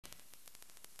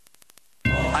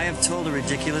I have told a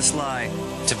ridiculous lie.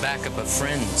 To back up a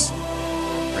friend's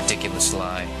ridiculous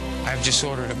lie. I've just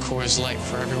ordered a Coors Light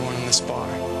for everyone in this bar.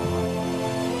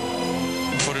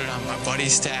 Put it on my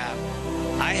buddy's tab.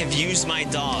 I have used my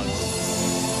dog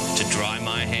to dry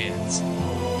my hands.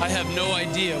 I have no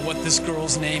idea what this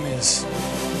girl's name is.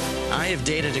 I have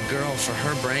dated a girl for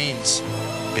her brains.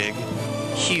 Big.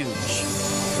 Huge.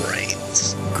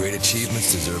 Brains. Great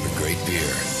achievements deserve a great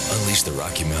beer. Unleash the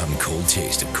Rocky Mountain cold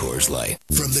taste of Coors Light.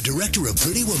 From the director of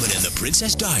Pretty Woman and the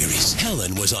Princess Diaries,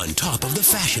 Helen was on top of the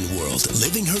fashion world,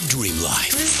 living her dream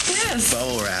life. What is this?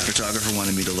 Bubble wrap. Photographer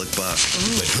wanted me to look buff.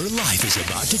 But her life is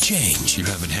about to change. You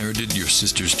have inherited your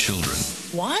sister's children.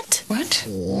 What? What?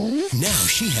 Now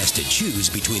she has to choose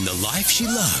between the life she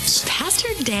loves. Pastor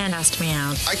Dan asked me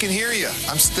out. I can hear you.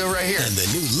 I'm still right here. And the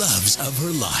new loves of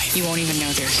her life. You won't even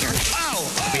know they're here. Ow!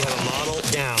 We have a model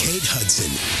down. Kate Hudson,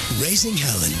 Raising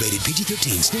Helen, rated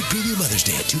PG-13, sneak preview Mother's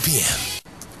Day at 2 p.m.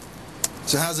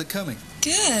 So how's it coming?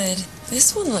 Good.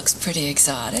 This one looks pretty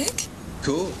exotic.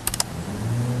 Cool.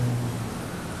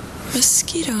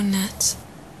 Mosquito nets.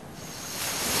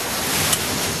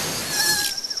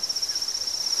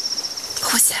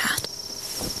 What was that?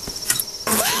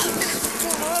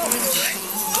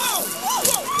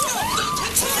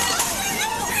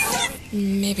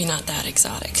 Maybe not that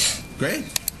exotic. Great.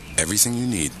 Everything you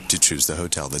need to choose the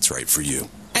hotel that's right for you.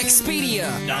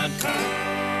 Expedia.com.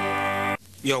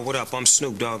 Yo, what up? I'm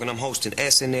Snoop Dogg, and I'm hosting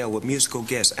SNL with musical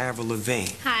guest Avril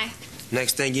Lavigne. Hi.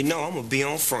 Next thing you know, I'm gonna be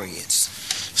on Friends.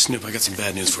 Snoop, I got some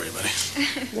bad news for you, buddy.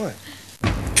 What?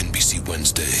 NBC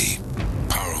Wednesday.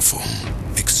 Powerful,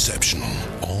 exceptional,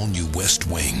 all-new West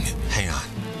Wing. Hang on.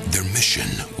 Their mission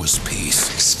was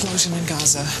peace. Explosion in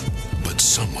Gaza. But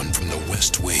someone from the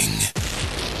West Wing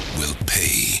will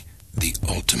pay the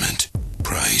ultimate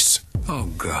price.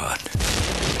 Oh, God.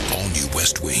 All-new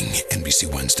West Wing, NBC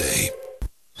Wednesday.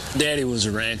 Daddy was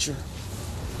a rancher,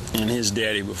 and his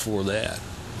daddy before that.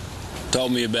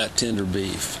 Taught me about tender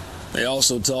beef. They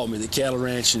also taught me that cattle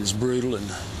ranching is brutal and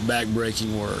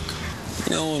back-breaking work.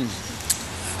 You know, and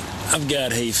I've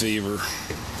got hay fever,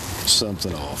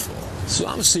 something awful. So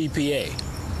I'm a CPA,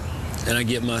 and I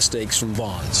get my steaks from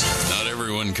Vaughn's. Not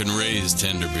everyone can raise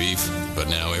tender beef, but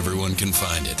now everyone can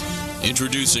find it.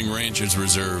 Introducing Rancher's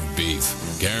Reserve Beef.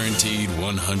 Guaranteed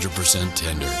 100%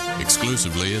 tender.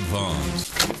 Exclusively at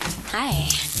Vaughn's. Hi.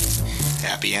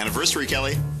 Happy anniversary,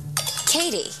 Kelly.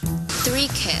 Katie. 3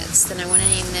 kids. Then I want to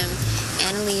name them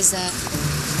Annalisa,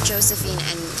 Josephine,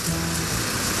 and...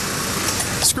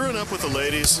 Screwing up with the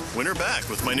ladies? Winter back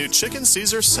with my new Chicken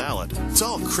Caesar salad. It's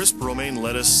all crisp romaine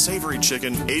lettuce, savory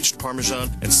chicken, aged Parmesan,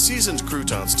 and seasoned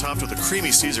croutons topped with a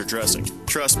creamy Caesar dressing.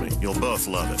 Trust me, you'll both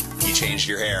love it. You changed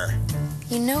your hair.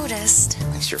 You noticed.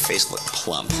 Makes your face look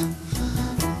plump.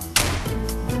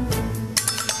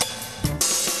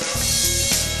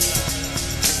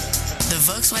 The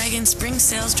Volkswagen Spring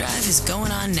Sales Drive is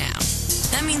going on now.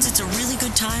 That means it's a really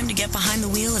good time to get behind the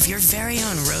wheel of your very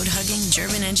own road-hugging,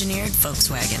 German-engineered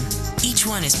Volkswagen. Each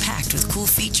one is packed with cool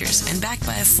features and backed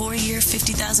by a 4-year,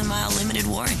 50,000-mile limited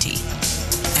warranty.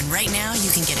 And right now,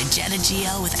 you can get a Jetta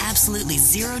GL with absolutely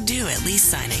zero due at lease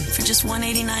signing for just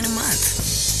 $189 a month.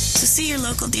 So see your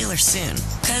local dealer soon,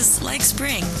 because like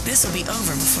spring, this will be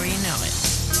over before you know it.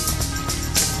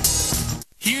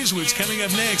 Here's what's coming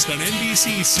up next on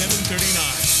NBC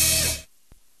 739.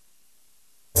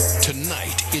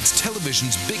 Tonight, it's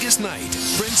television's biggest night,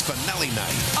 Friends finale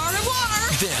night. Au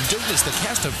revoir! Then don't miss the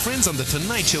cast of Friends on The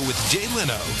Tonight Show with Jay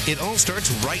Leno. It all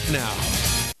starts right now.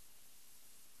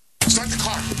 Start the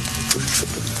car.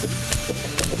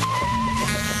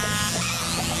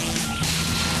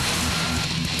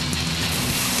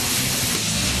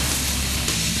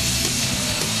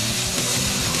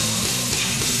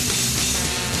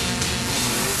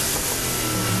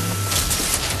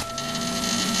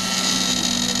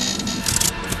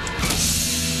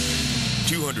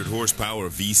 200 horsepower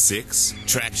V6,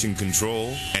 traction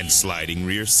control, and sliding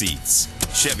rear seats.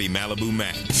 Chevy Malibu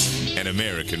Max, an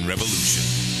American revolution.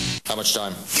 How much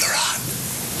time? You're on.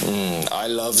 I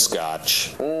love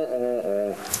scotch.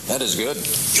 That is good.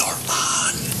 You're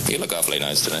on. You look awfully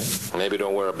nice today. Maybe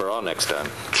don't wear a bra next time.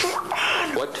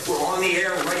 What? We're on the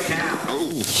air right now.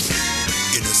 Oh.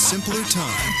 In a simpler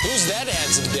time. Who's that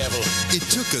handsome devil? It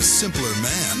took a simpler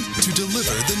man to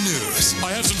deliver the news.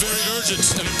 I have some very urgent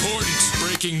and important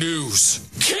breaking news.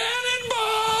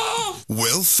 Cannonball!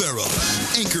 Will Ferrell,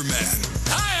 Anchorman.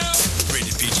 Hi-yo!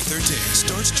 Rated PG-13.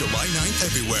 Starts July 9th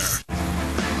everywhere.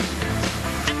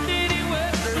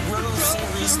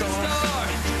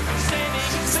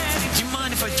 Do you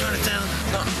mind if I turn it down?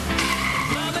 No.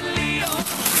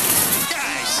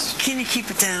 Guys, can you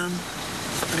keep it down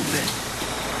a bit?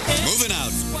 Moving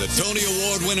Out. The Tony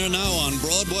Award winner now on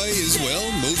Broadway is, well,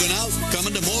 moving out,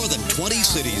 coming to more than 20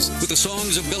 cities with the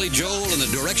songs of Billy Joel and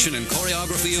the direction and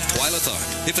choreography of Twyla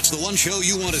Tharp. If it's the one show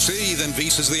you want to see, then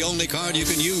Visa's the only card you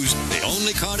can use. The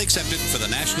only card accepted for the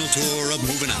national tour of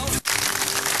Moving Out.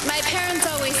 My parents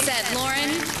always said, Lauren,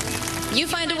 you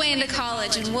find a way into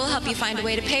college and we'll help you find a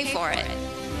way to pay for it.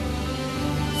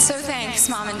 So thanks,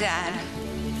 Mom and Dad.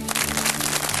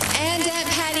 And Aunt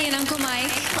Patty and Uncle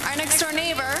Mike, our next-door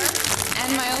neighbor,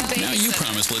 and my old baby. Now you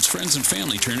promised Let's Friends and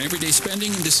Family turn everyday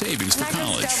spending into savings for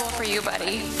college. That's double for you,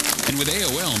 buddy. And with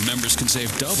AOL, members can save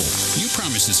double. You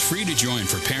promise is free to join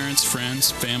for parents,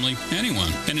 friends, family,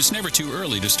 anyone. And it's never too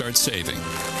early to start saving.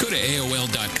 Go to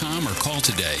AOL.com or call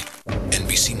today.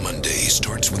 NBC Monday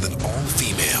starts with an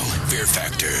all-female Fear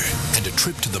Factor and a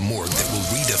trip to the morgue that will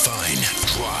redefine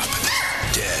drop,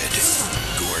 dead,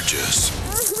 gorgeous.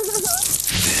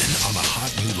 Then, on a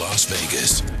hot new Las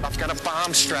Vegas, I've got a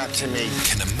bomb strapped to me.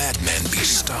 Can a madman be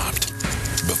stopped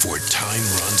before time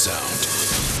runs out?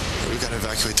 We gotta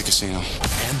evacuate the casino.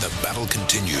 And the battle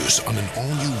continues on an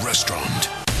all-new restaurant.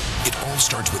 It all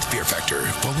starts with Fear Factor,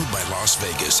 followed by Las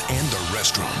Vegas and the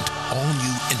restaurant. All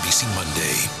new NBC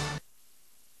Monday.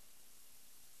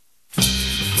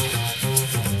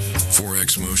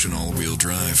 4X Motion all-wheel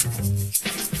drive.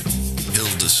 Hill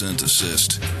Descent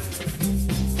Assist.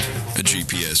 A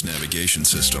GPS navigation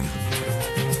system.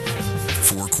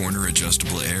 4-corner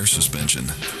adjustable air suspension.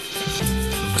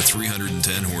 A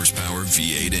 310 horsepower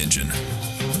V8 engine.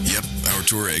 Yep, our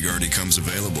Touareg already comes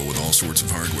available with all sorts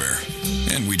of hardware.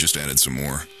 And we just added some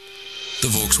more. The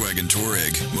Volkswagen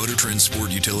Touareg, Motor Trend Sport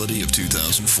Utility of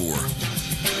 2004.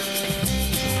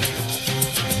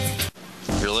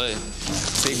 You're late.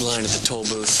 Big line at the toll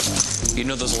booth. You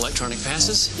know those electronic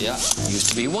passes? Yeah. Used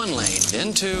to be 1 lane,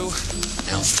 then 2,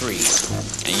 now 3.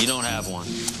 And you don't have one?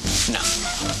 No.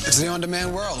 It's the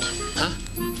on-demand world. Huh?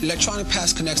 Electronic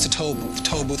pass connects to toll booth.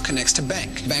 Toll booth connects to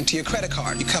bank. Bank to your credit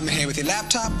card. You come in here with your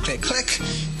laptop, click, click,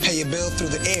 pay your bill through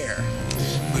the air.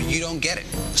 But you don't get it,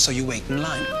 so you wait in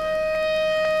line.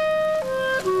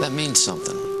 That means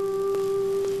something.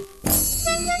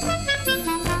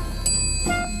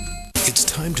 It's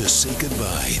time to say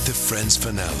goodbye. The Friends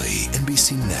finale.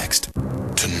 NBC Next.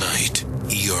 Tonight,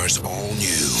 ER's all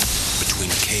new. Between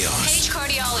chaos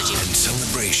Cardiology and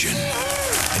celebration,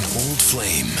 an old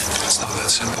flame. It's not that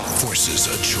simple. Forces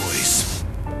a choice.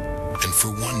 And for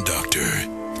one doctor,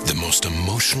 the most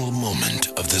emotional moment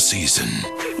of the season.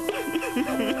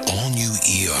 All new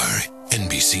ER.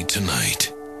 NBC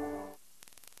Tonight.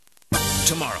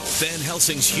 Tomorrow, Van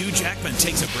Helsing's Hugh Jackman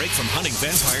takes a break from hunting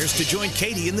vampires to join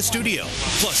Katie in the studio.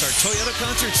 Plus our Toyota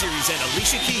concert series and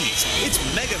Alicia Keys. It's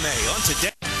Mega May on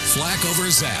Today. Flack over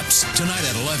Zaps, tonight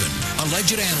at 11.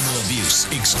 Alleged animal abuse,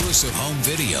 exclusive home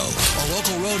video. A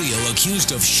local rodeo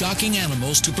accused of shocking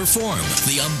animals to perform.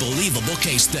 The unbelievable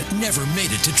case that never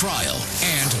made it to trial.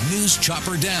 And news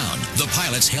chopper down. The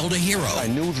pilots held a hero. I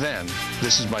knew then,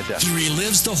 this is my death. He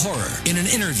relives the horror in an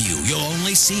interview you'll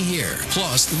only see here.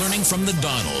 Plus, learning from the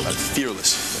Donald. I'm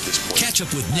fearless at this point. Catch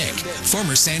up with Nick,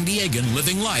 former San Diegan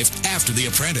living life after The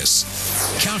Apprentice.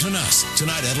 Count on us,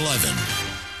 tonight at 11.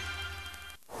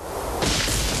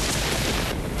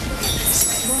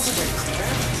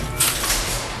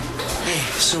 Hey,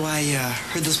 so I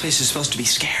heard this place is supposed to be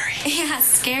scary. Yeah,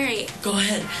 scary. Go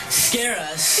ahead, scare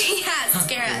us. Yeah,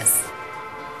 scare us.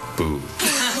 Boo.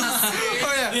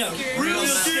 Oh yeah, real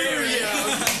scary.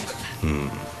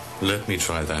 Let me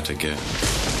try that again.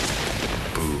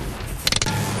 Boo.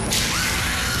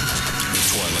 The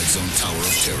Twilight Zone Tower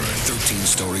of Terror.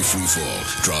 13-story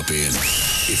freefall. Drop in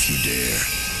if you dare.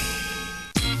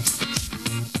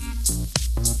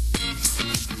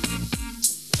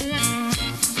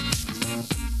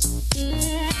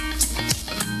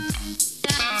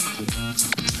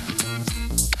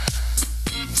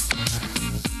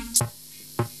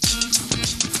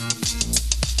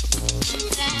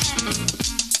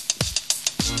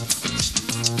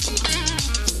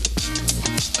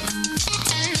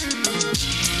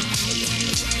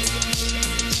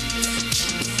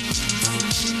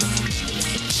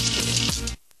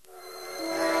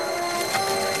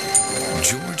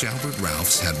 George Albert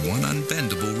Ralph's had one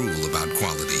unbendable rule about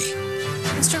quality.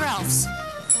 Mr. Ralph's,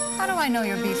 how do I know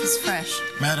your beef is fresh?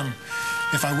 Madam,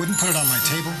 if I wouldn't put it on my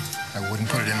table, I wouldn't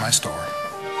put it in my store.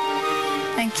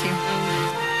 Thank you.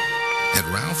 At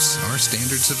Ralph's, our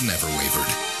standards have never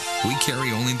wavered. We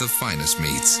carry only the finest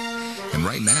meats. And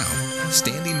right now,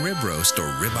 standing rib roast or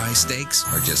ribeye steaks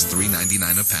are just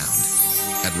 $3.99 a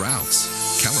pound. At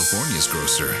Ralph's, California's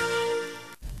grocer.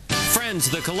 Friends,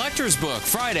 The Collector's Book,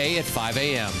 Friday at 5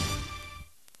 a.m.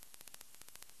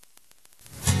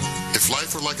 If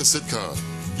life were like a sitcom,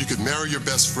 you could marry your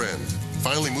best friend,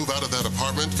 finally move out of that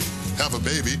apartment, have a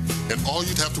baby, and all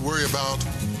you'd have to worry about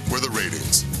were the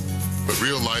ratings. But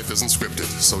real life isn't scripted,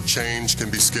 so change can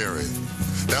be scary.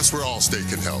 That's where Allstate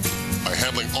can help, by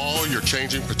handling all your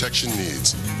changing protection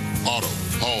needs. Auto,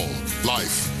 home,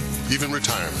 life, even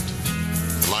retirement.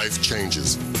 Life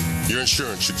changes. Your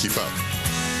insurance should keep up.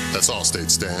 That's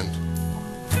Allstate, Stan.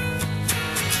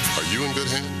 Are you in good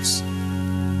hands?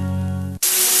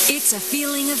 It's a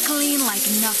feeling of clean like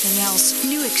nothing else.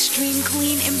 New Extreme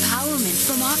Clean Empowerment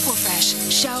from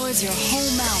Aquafresh showers your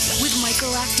whole mouth with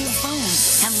microactive foam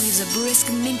and leaves a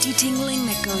brisk, minty tingling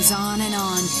that goes on and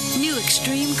on. New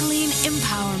Extreme Clean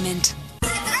Empowerment.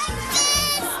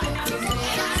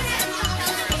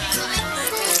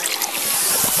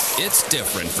 It's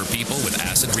different for people with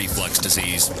acid reflux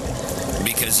disease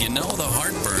because you know the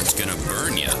heartburn's gonna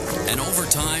burn you, and over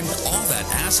time, all that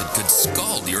acid could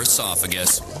scald your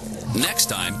esophagus. Next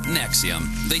time, Nexium,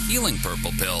 the healing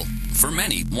purple pill. For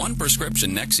many, one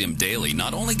prescription Nexium daily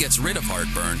not only gets rid of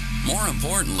heartburn, more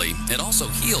importantly, it also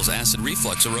heals acid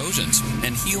reflux erosions,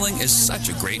 and healing is such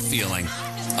a great feeling.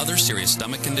 Other serious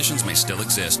stomach conditions may still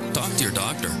exist. Talk to your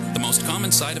doctor. The most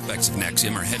common side effects of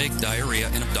Nexium are headache, diarrhea,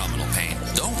 and abdominal pain.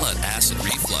 Don't let acid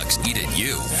reflux eat at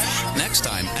you. Next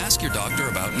time, ask your doctor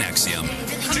about Nexium.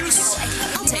 Juice!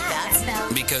 I'll take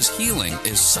that. Because healing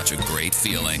is such a great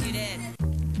feeling.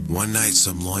 One night,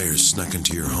 some lawyers snuck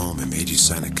into your home and made you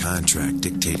sign a contract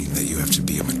dictating that you have to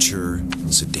be a mature,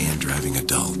 sedan-driving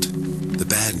adult. The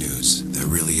bad news, there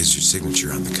really is your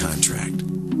signature on the contract.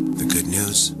 The good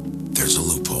news? There's a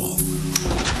loophole.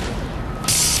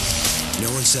 No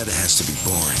one said it has to be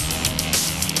boring.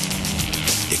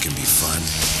 It can be fun.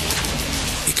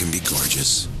 It can be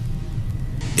gorgeous.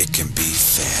 It can be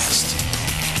fast.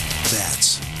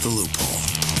 That's the loophole.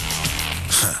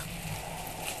 Huh.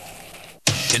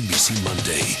 NBC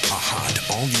Monday, a hot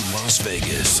all-new Las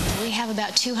Vegas. We have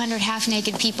about 200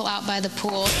 half-naked people out by the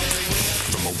pool.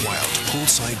 From a wild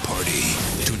poolside party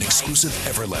to an exclusive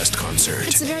Everlast concert.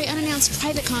 It's a very unannounced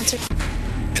private concert.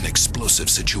 An explosive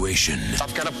situation.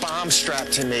 I've got a bomb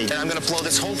strapped to me, and I'm gonna blow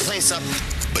this whole place up.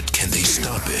 But can they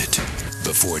stop it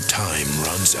before time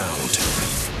runs out?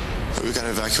 We gotta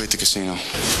evacuate the casino.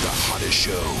 The hottest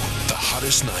show, the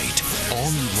hottest night,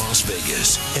 all new Las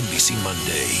Vegas, NBC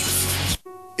Monday.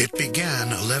 It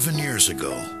began 11 years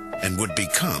ago and would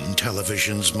become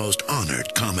television's most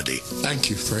honored comedy. Thank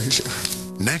you,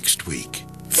 Frasier. Next week,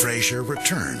 Frasier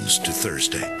returns to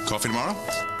Thursday. Coffee tomorrow?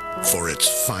 For its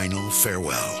final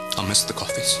farewell. I'll miss the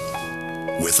coffees.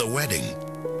 With a wedding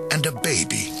and a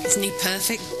baby. Isn't he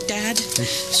perfect, Dad? He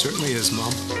certainly is,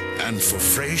 Mom. And for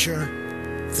Frasier,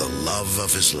 the love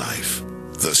of his life.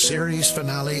 The series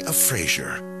finale of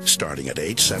Frasier, starting at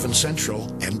 8/7 Central,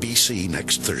 NBC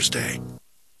next Thursday.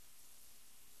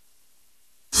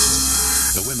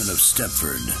 The women of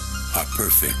Stepford are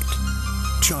perfect,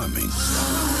 charming,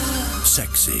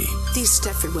 sexy. These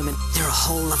Stepford women, they're a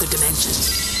whole other dimension.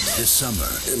 This summer,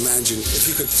 imagine if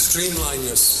you could streamline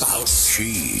your spouse.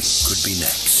 She could be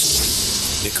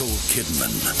next. Nicole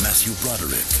Kidman, Matthew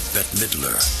Broderick, Bette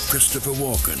Midler, Christopher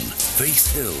Walken,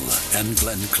 Faith Hill, and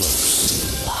Glenn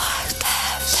Close. What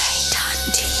have they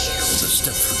done to you? The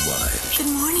Stepford Wives. Good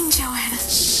morning, Joanna.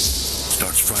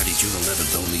 Starts Friday, June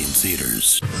 11th, only in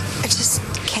theaters. I just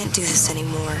can't do this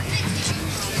anymore.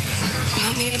 You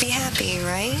want me to be happy,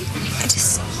 right? I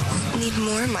just need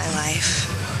more in my life.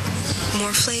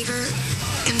 More flavor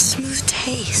and smooth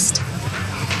taste.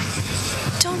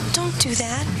 Don't do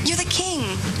that. You're the king,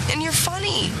 and you're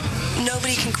funny.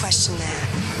 Nobody can question that.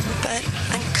 But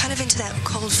I'm kind of into that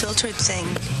cold filtered thing.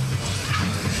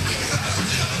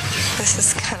 This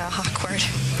is kind of awkward.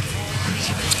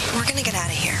 We're gonna get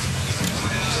out of here.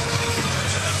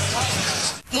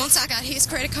 Once I got his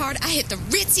credit card, I hit the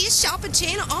ritziest shopping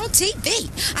channel on TV.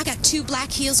 I got 2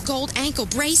 Black Hills gold ankle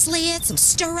bracelets, some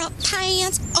stirrup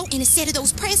pants, and a set of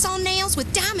those press-on nails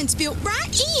with diamonds built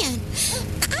right in.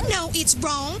 I know it's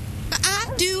wrong, but I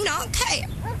do not care.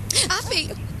 I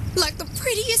feel like the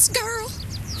prettiest girl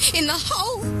in the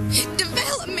whole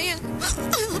development.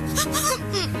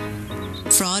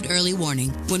 Fraud early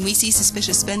warning. When we see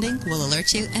suspicious spending, we'll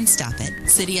alert you and stop it.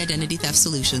 City Identity Theft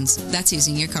Solutions. That's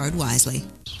using your card wisely.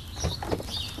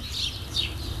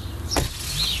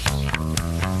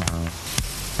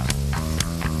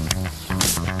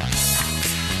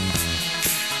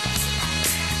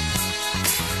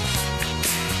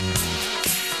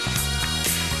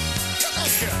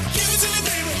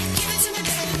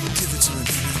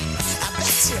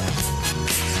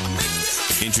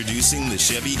 Introducing the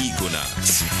Chevy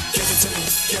Equinox.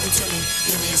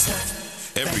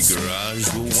 Every garage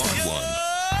will want one.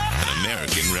 And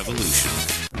American Revolution.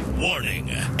 Warning,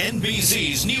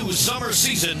 NBC's new summer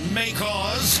season may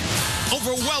cause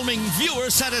overwhelming viewer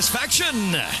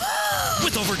satisfaction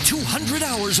with over 200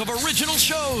 hours of original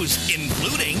shows,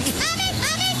 including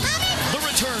the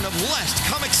return of Last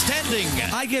Comic Standing.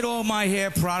 I get all my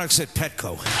hair products at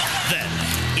Petco. Then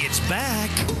it's back.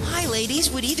 Hi, ladies.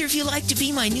 Would either of you like to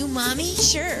be my new mommy?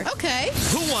 Sure. Okay.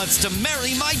 Who Wants to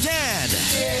Marry My Dad?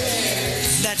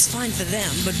 That's fine for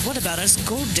them, but what about us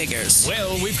gold diggers?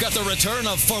 Well, we've got the return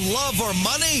of For Love or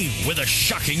Money with a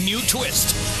shocking new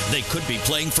twist. They could be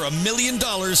playing for $1 million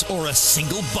or a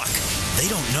single buck. They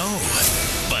don't know,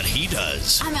 but he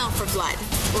does. I'm out for blood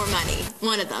or money,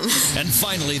 one of them. And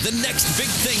finally, the next big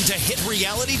thing to hit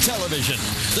reality television,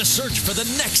 the search for the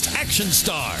next action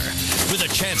star with a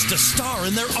chance to star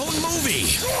in their own movie.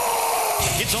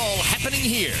 It's all happening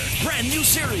here. Brand new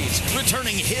series,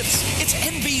 returning hits. It's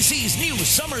NBC's new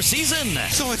summer season.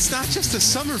 So it's not just a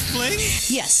summer fling?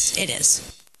 Yes, it is.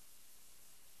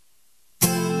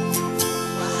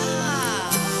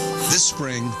 This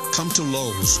spring, come to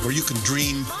Lowe's, where you can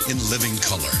dream in living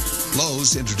color.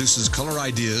 Lowe's introduces color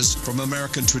ideas from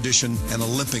American tradition and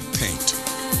Olympic paint.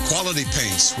 Quality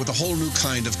paints with a whole new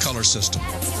kind of color system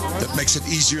that makes it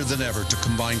easier than ever to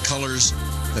combine colors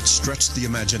that stretch the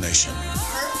imagination.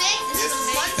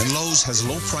 And Lowe's has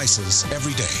low prices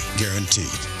every day,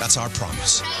 guaranteed. That's our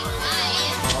promise.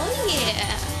 Oh,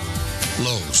 yeah.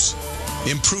 Lowe's,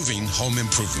 improving home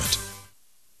improvement.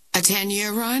 A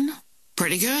 10-year run?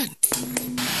 Pretty good.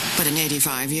 But an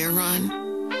 85-year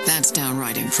run? That's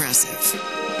downright impressive.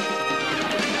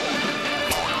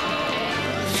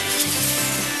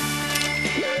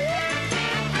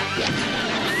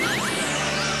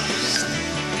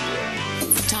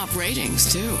 Top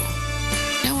ratings, too.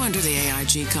 No wonder the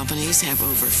AIG companies have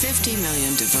over 50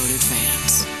 million devoted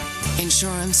fans.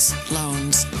 Insurance,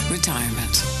 loans,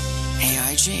 retirement.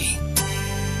 AIG.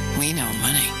 We know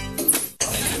money.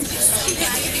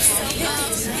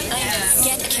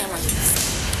 Get the camera.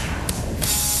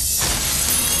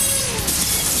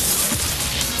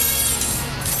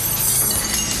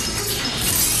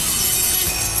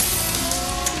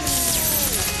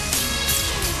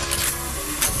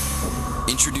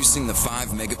 Introducing the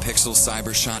 5-megapixel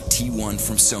CyberShot T1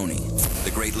 from Sony.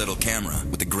 The great little camera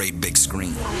with the great big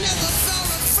screen.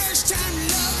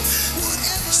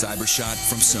 CyberShot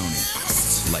from Sony.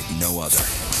 Like no other.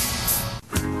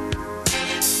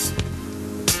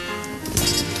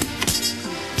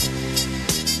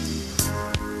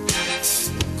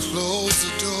 Close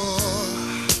the door.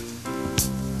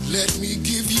 Let me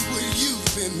give you what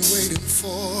you've been waiting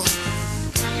for.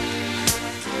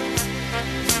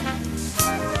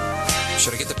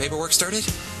 Should I get the paperwork started?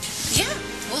 Yeah,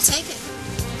 we'll take it.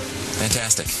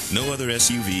 Fantastic. No other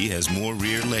SUV has more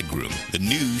rear legroom. The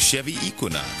new Chevy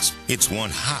Equinox. It's one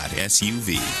hot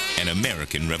SUV. An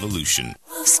American Revolution.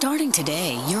 Starting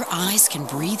today, your eyes can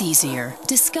breathe easier.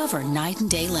 Discover Night and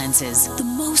Day lenses, the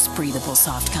most breathable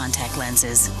soft contact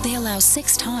lenses. They allow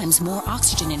 6 times more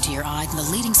oxygen into your eye than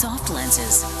the leading soft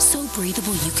lenses. So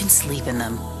breathable you can sleep in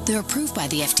them. They're approved by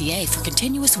the FDA for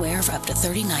continuous wear for up to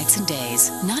 30 nights and days.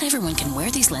 Not everyone can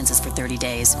wear these lenses for 30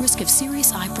 days. Risk of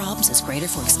serious eye problems is greater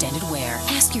for extended wear.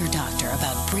 Ask your doctor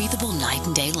about breathable Night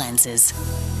and Day lenses.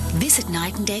 Visit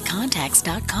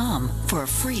nightanddaycontacts.com for a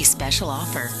free special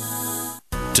offer.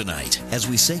 Tonight, as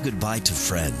we say goodbye to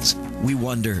friends, we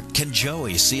wonder, can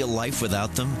Joey see a life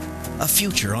without them? A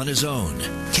future on his own?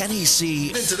 Can he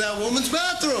see into that woman's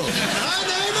bathroom? Hi,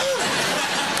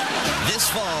 neighbor. This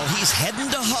fall, he's heading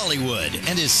to Hollywood,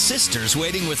 and his sister's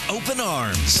waiting with open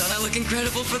arms. Don't I look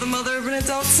incredible for the mother of an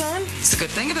adult son? It's a good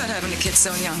thing about having a kid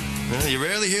so young. Well, you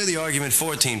rarely hear the argument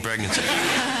 14 pregnancy.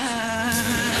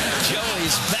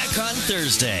 Joey's back on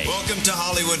Thursday. Welcome to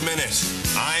Hollywood Minute.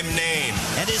 I'm Name.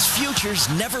 And his future's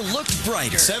never looked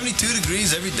brighter. 72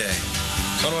 degrees every day.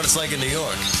 I don't know what it's like in New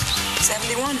York.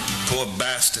 71. Poor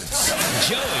bastards.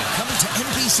 Joey coming to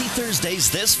NBC Thursdays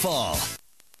this fall.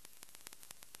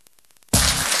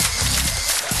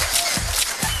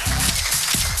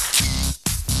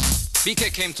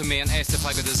 BK came to me and asked if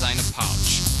I could design a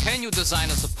pouch. Can you design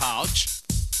us a pouch?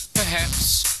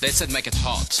 Perhaps. They said make it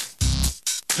hot.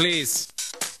 Please.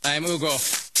 I'm Ugo.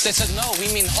 They said no,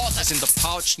 we mean hot, as in the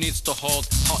pouch needs to hold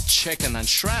hot chicken and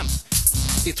shrimp.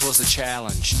 It was a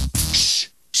challenge. Shh.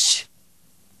 Shh.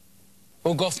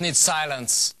 Ugo needs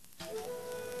silence.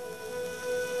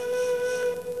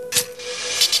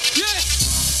 Yes!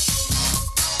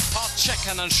 Hot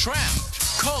chicken and shrimp.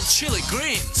 Cold chili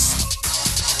greens.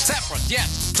 Separate, yet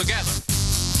together.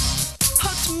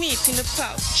 Hot meat in a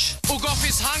pouch. Ugoff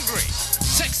is hungry,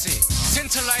 sexy,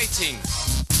 scintillating,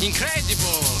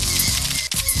 incredible.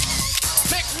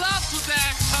 love to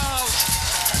that couch.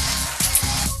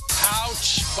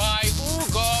 Couch by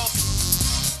Ugo.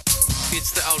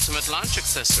 It's the ultimate lunch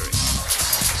accessory.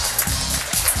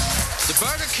 The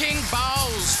Burger King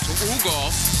bows to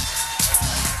Ugo.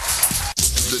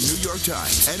 The New York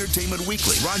Times, Entertainment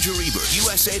Weekly, Roger Ebert,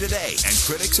 USA Today, and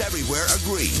critics everywhere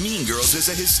agree Mean Girls is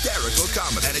a hysterical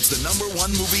comedy, and it's the #1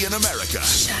 movie in America.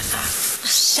 Shut up.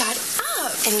 Shut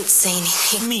up. I didn't say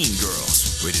anything. Mean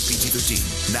Girls, rated PG-13,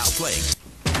 now playing.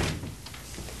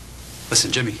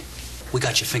 Listen, Jimmy, we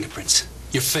got your fingerprints.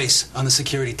 Your face on the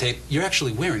security tape. You're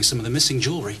actually wearing some of the missing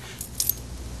jewelry.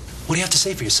 What do you have to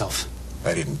say for yourself?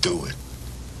 I didn't do it.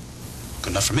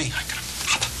 Good enough for me. I gotta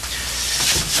hop.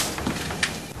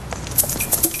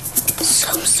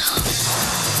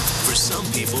 For some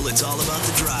people, it's all about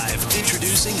the drive.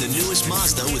 Introducing the newest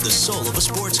Mazda with the soul of a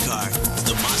sports car.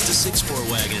 The Mazda 6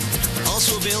 4-Wagon.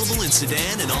 Also available in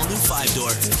sedan and all-new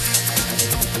 5-door.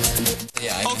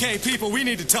 Yeah. Okay, people, we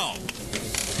need to talk.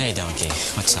 Hey, Donkey,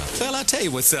 what's up? Well, I'll tell you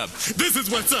what's up. This is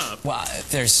what's up. Well,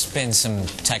 there's been some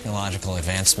technological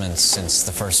advancements since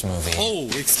the first movie. Oh,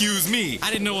 excuse me.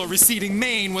 I didn't know a receding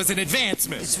mane was an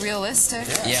advancement. It's realistic.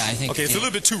 Yeah, I think... Okay, it's a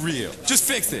little bit too real. Just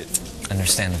fix it.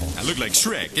 Understandable. I look like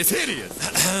Shrek. It's hideous.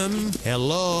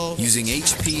 Hello. Using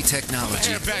HP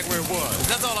technology, Back where it was.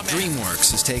 That's all I'm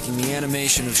DreamWorks is taking the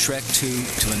animation of Shrek 2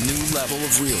 to a new level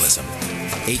of realism.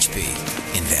 HP.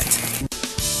 Invent.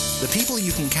 The people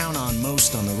you can count on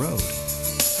most on the road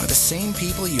are the same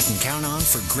people you can count on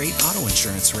for great auto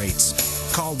insurance rates.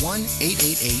 Call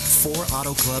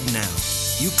 1-888-4AUTO-CLUB now.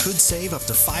 You could save up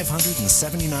to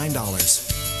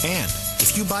 $579. And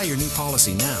if you buy your new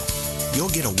policy now, you'll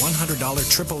get a $100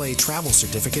 AAA travel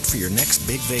certificate for your next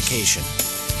big vacation.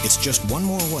 It's just one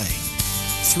more way.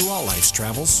 Through all life's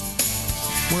travels,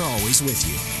 we're always with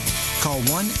you. Call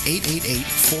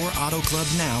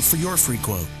 1-888-4AUTO-CLUB now for your free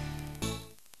quote.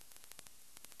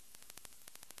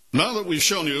 Now that we've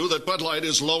shown you that Bud Light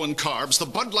is low in carbs, the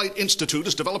Bud Light Institute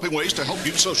is developing ways to help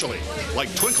you socially,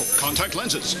 like Twinkle contact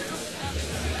lenses.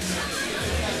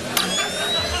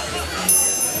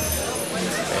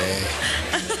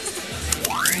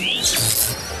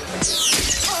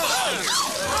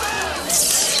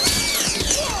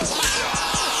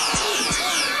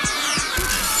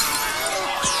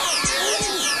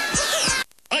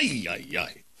 Ay, ay,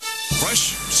 ay.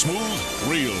 Fresh, smooth,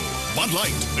 real. Bud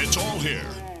Light, it's all here.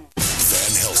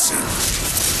 Van Helsing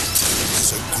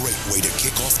is a great way to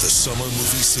kick off the summer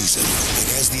movie season.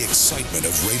 It has the excitement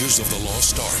of Raiders of the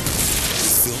Lost Ark,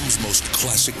 the film's most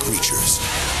classic creatures.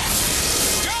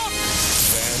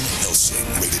 Van Helsing,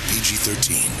 rated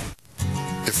PG-13.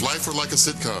 If life were like a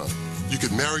sitcom, you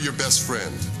could marry your best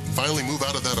friend, finally move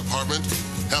out of that apartment,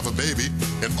 have a baby,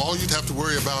 and all you'd have to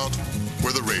worry about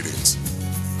were the ratings.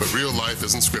 But real life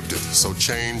isn't scripted, so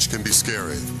change can be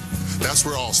scary. That's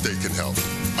where Allstate can help,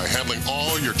 by handling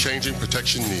all your changing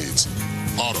protection needs.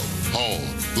 Auto, home,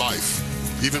 life,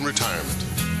 even retirement.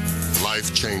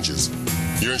 Life changes.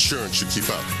 Your insurance should keep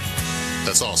up.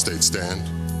 That's Allstate, Stan.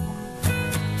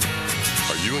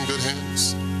 Are you in good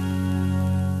hands?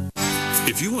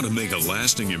 If you want to make a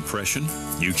lasting impression,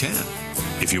 you can.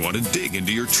 If you want to dig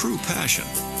into your true passion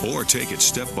or take it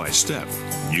step by step,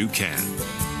 you can.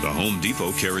 The Home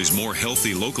Depot carries more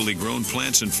healthy, locally grown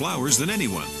plants and flowers than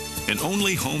anyone. And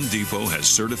only Home Depot has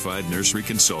certified nursery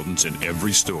consultants in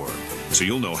every store, so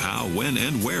you'll know how, when,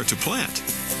 and where to plant.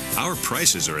 Our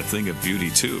prices are a thing of beauty,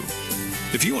 too.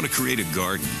 If you want to create a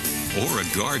garden or a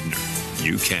gardener,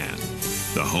 you can.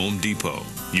 The Home Depot.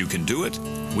 You can do it.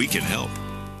 We can help.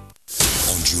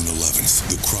 On June 11th,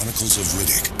 The Chronicles of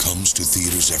Riddick comes to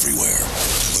theaters everywhere.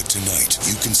 But tonight,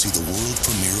 you can see the world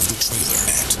premiere of the trailer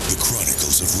at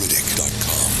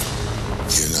thechroniclesofriddick.com.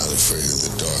 You're not afraid of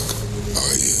the dark,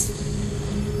 are you?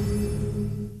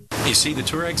 You see, the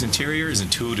Touareg's interior is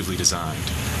intuitively designed.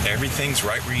 Everything's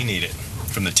right where you need it.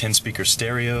 From the 10-speaker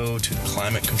stereo, to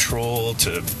climate control,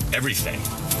 to everything.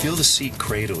 Feel the seat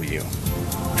cradle you.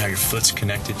 How your foot's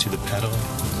connected to the pedal.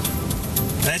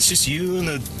 That's just you and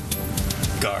the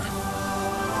car.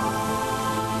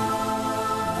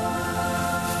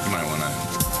 You might want to...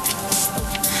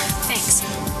 Thanks.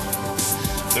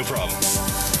 No problem.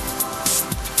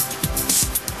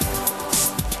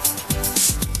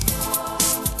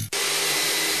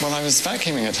 Well, I was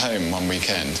vacuuming at home one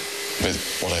weekend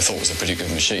with what I thought was a pretty good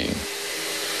machine.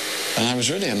 And I was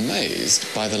really amazed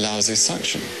by the lousy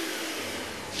suction.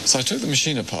 So I took the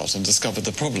machine apart and discovered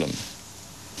the problem.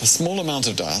 A small amount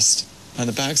of dust, and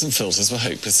the bags and filters were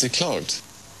hopelessly clogged.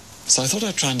 So I thought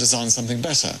I'd try and design something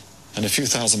better. And a few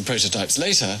thousand prototypes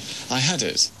later, I had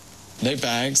it. No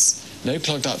bags, no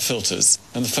clogged up filters,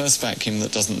 and the first vacuum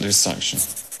that doesn't lose suction.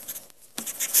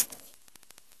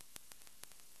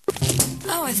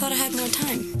 I thought I had more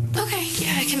time. Okay,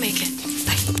 yeah, I can make it.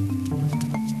 Bye.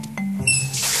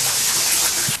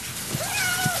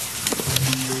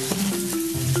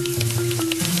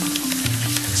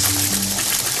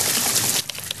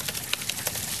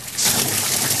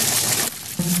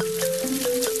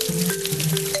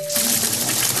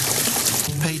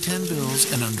 Pay 10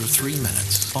 bills in under 3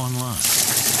 minutes online.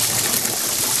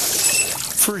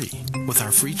 Free with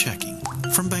our free checking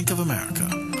from Bank of America.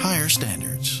 Higher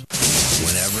standards.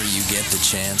 Whenever you get the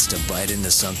chance to bite into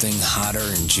something hotter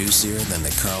and juicier than the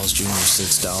Carl's Jr.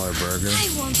 $6 burger, I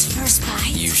want first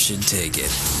bite. you should take it.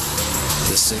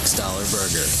 The $6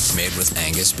 burger, made with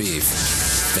Angus beef.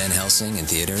 Van Helsing in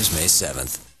theaters May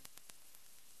 7th.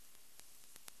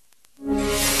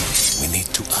 We need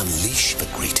to unleash the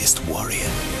greatest warrior.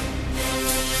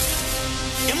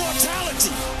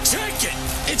 Immortality! Take it!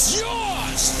 It's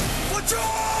yours! What's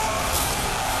yours?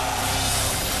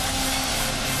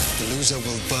 The loser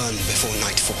will burn before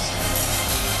nightfall.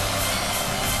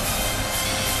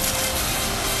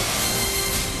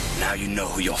 Now you know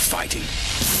who you're fighting.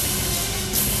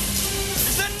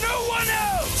 Is there no one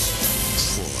else?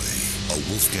 Troy, a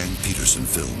Wolfgang Peterson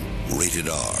film. Rated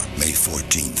R, May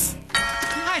 14th.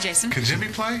 Hi, Jason. Can Jimmy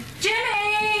play?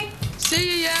 Jimmy!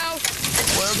 See you, Yow.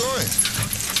 Where are you going?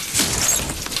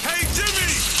 Hey,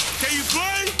 Jimmy! Can you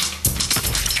play?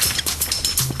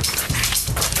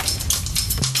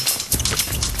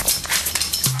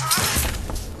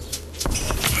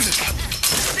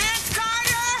 Vince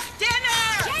Carter! Dinner!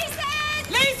 Jason!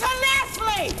 Lisa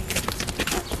Leslie!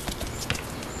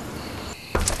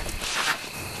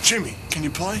 Jimmy, can you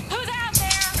play? Who's out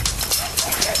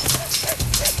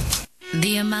there?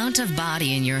 The amount of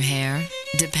body in your hair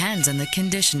depends on the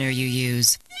conditioner you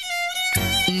use.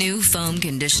 New foam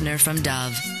conditioner from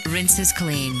Dove rinses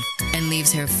clean and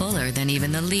leaves hair fuller than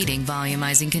even the leading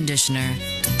volumizing conditioner.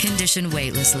 Condition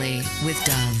weightlessly with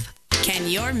Dove. Can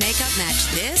your makeup match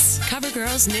this?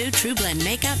 CoverGirl's new True Blend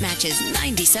makeup matches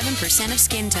 97% of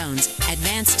skin tones.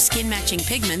 Advanced skin matching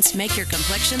pigments make your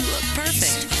complexion look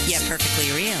perfect, yet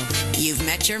perfectly real. You've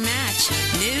met your match.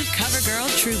 New CoverGirl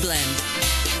True Blend.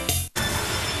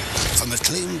 From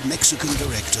acclaimed Mexican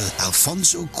director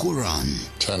Alfonso Cuarón.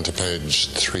 Turn to page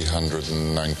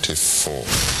 394.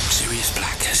 Sirius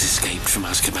Black has escaped from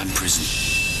Azkaban prison.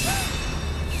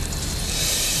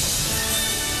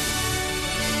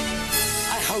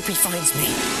 I hope he finds me.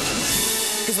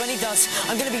 Because when he does,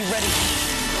 I'm going to be ready.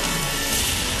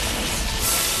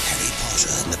 Harry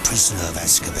Potter and the Prisoner of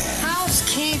Azkaban.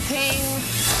 Housekeeping.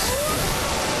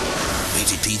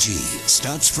 Rated PG.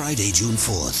 Starts Friday, June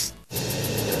 4th.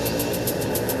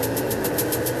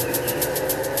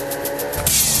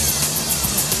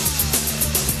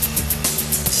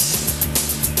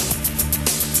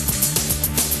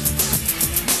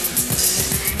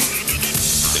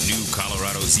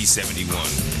 Z71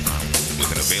 with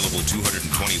an available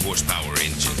 220 horsepower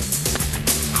engine.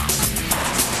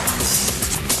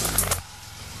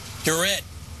 You're it.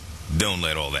 Don't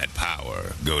let all that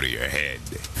power go to your head.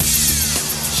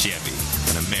 Chevy,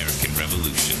 an American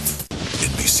revolution.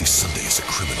 NBC Sunday is a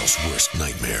criminal's worst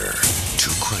nightmare.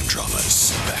 2 crime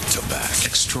dramas, back to back.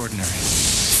 Extraordinary.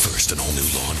 First, an all-new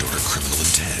Law & Order Criminal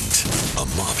Intent. A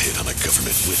mob hit on a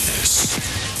government witness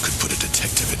could put a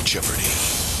detective in jeopardy.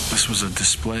 This was a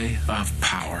display of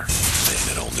power.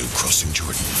 Then an all-new Crossing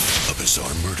Jordan. A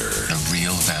bizarre murder. A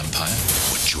real vampire?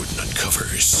 What Jordan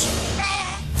uncovers.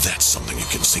 That's something you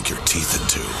can sink your teeth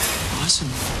into.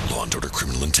 Awesome. Law & Order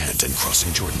Criminal Intent and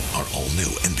Crossing Jordan are all new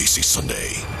NBC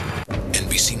Sunday.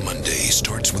 NBC Monday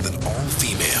starts with an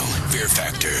all-female Fear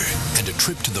Factor and a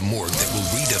trip to the morgue that will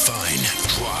redefine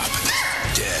drop,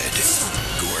 dead,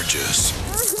 gorgeous.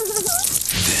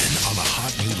 Then, on a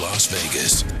hot new Las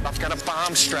Vegas, I've got a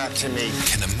bomb strapped to me.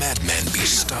 can a madman be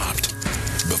stopped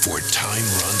before time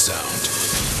runs out?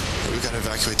 We gotta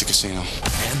evacuate the casino.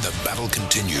 And the battle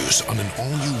continues on an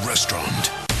all-new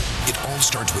restaurant. It all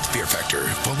starts with Fear Factor,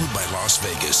 followed by Las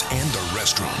Vegas and the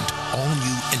restaurant. All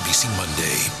new NBC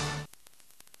Monday.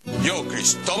 Yo,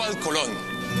 Cristóbal Colón,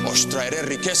 os traeré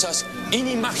riquezas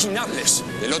inimaginables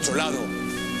del otro lado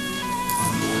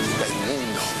del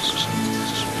mundo.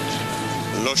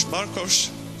 Los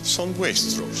barcos son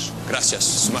vuestros. Gracias,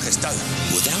 Su Majestad.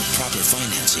 Without proper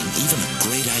financing, even a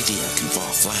great idea can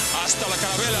fall flat. Hasta la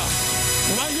carabela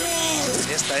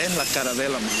mayor. Esta es la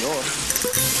carabela mayor.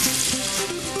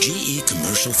 GE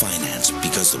Commercial Finance,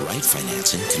 because the right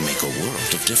financing can make a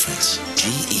world of difference.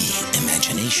 GE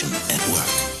Imagination at work.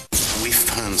 We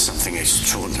found something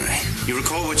extraordinary. You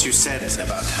recall what you said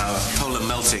about how polar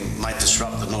melting might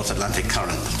disrupt the North Atlantic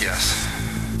current? Yes.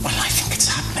 Well, I think it's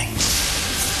happening.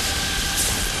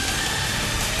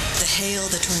 The hail,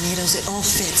 the tornadoes, it all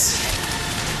fits.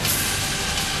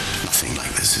 Nothing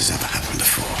like this has ever happened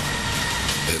before.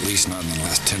 At least not in the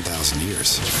last 10,000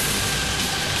 years.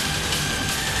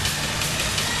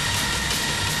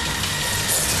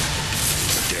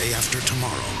 The Day After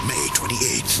Tomorrow, May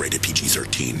 28th, rated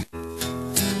PG-13.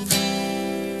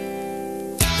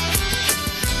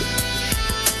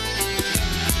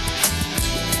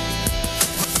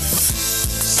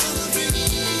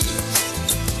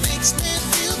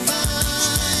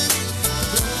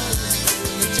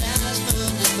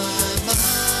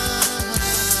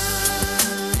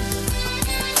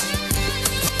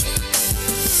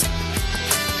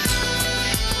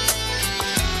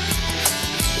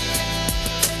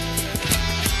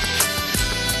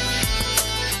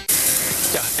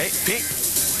 Hey, Pete,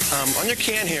 on your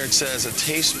can here it says a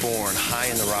taste born high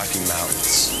in the Rocky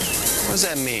Mountains. What does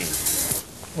that mean?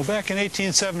 Well, back in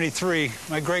 1873,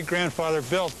 my great-grandfather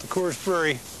built the Coors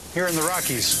Brewery here in the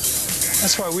Rockies.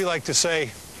 That's why we like to say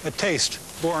a taste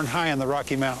born high in the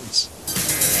Rocky Mountains.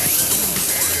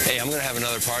 Hey, I'm going to have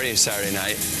another party Saturday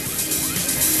night.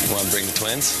 Want to bring the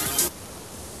twins?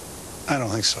 I don't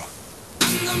think so.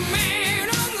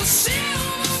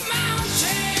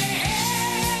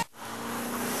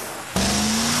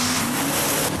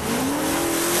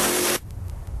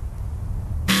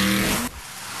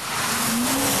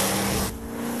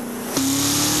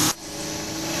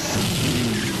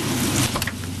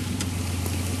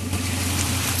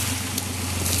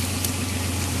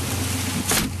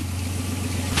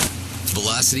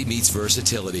 Velocity meets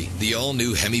versatility. The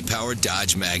all-new Hemi-powered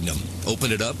Dodge Magnum.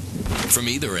 Open it up from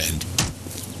either end.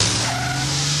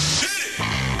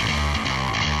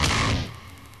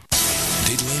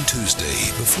 Dateline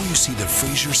Tuesday. Before you see the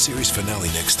Frasier series finale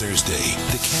next Thursday,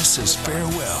 the cast says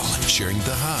farewell, sharing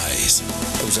the highs.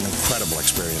 It was an incredible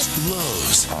experience.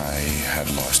 Lows. I had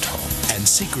lost hope. And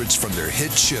secrets from their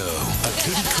hit show. A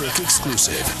Katie Couric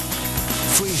exclusive.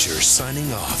 Frasier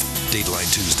signing off.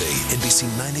 Dateline Tuesday, NBC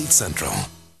 9/8 Central.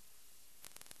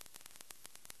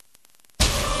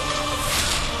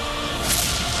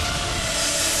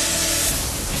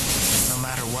 No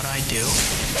matter what I do,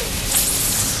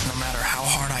 no matter how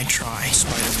hard I try,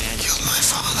 Spider-Man killed my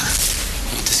father.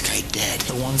 I want this guy dead.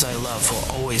 the ones I love will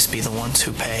always be the ones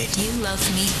who pay. Do you love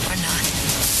me or not?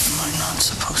 Am I not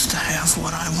supposed to have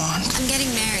what I want? I'm getting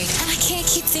married, and I can't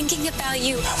keep thinking about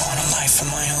you. I want a life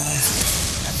of my own.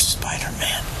 I'm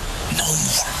Spider-Man. No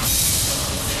more.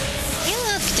 You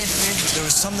look different. There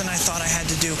was something I thought I had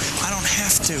to do. I don't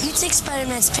have to. You take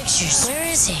Spider-Man's pictures.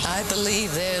 Where is he? I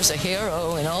believe there's a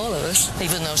hero in all of us,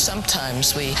 even though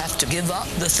sometimes we have to give up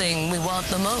the thing we want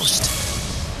the most.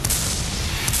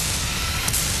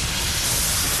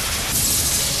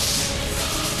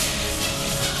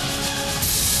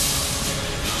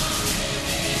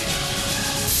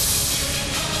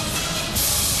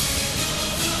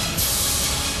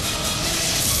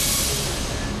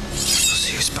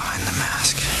 See who's behind the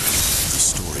mask. The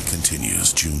story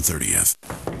continues June 30th.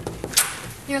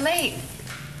 You're late.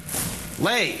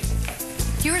 Late.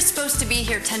 You were supposed to be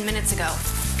here 10 minutes ago.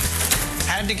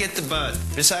 Had to get the bud.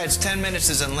 Besides, 10 minutes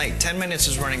isn't late. 10 minutes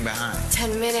is running behind.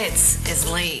 10 minutes is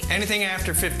late. Anything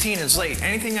after 15 is late.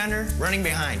 Anything under, running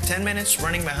behind. 10 minutes,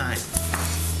 running behind.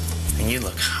 And you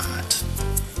look hot.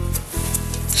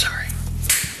 Sorry.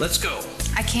 Let's go.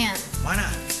 I can't. Why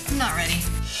not? I'm not ready.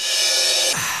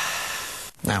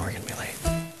 Now we're gonna be late.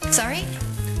 Sorry?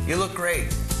 You look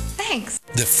great. Thanks.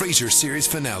 The Frasier series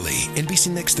finale,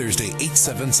 NBC next Thursday,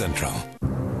 8/7 Central.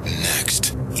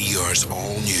 Next, ER's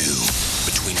all new.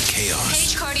 Between chaos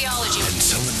Page cardiology. and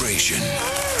celebration,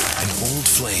 an old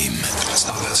flame It's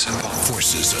not that simple.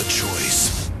 forces a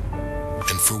choice.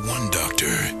 And for one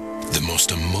doctor, the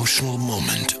most emotional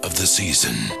moment of the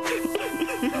season.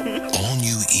 All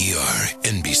new ER,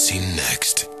 NBC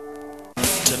next.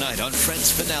 Tonight on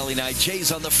Friends finale night,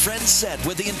 Jay's on the Friends set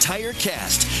with the entire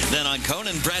cast. Then on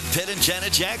Conan, Brad Pitt and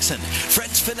Janet Jackson.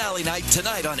 Friends finale night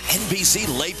tonight on NBC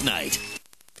Late Night.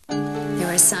 There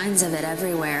were signs of it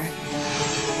everywhere.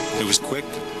 It was quick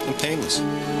and painless.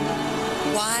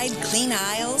 Wide, clean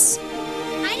aisles.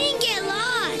 I didn't get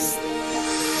lost.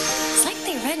 It's like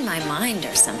they read my mind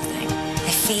or something.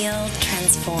 I feel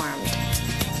transformed.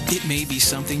 It may be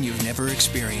something you've never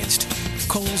experienced.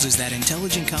 Kohl's is that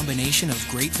intelligent combination of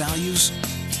great values,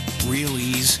 real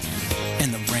ease,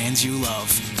 and the brands you love.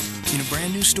 In a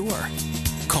brand new store.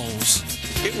 Kohl's.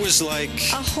 It was like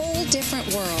a whole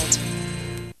different world.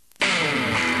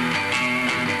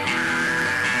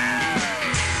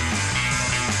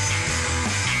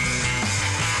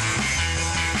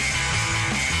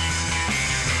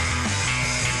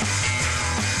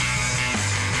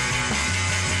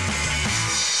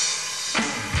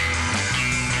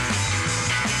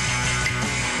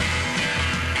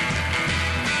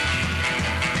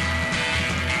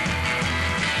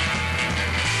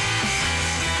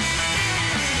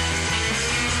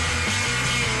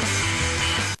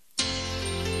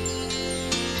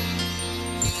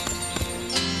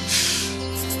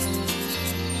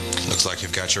 like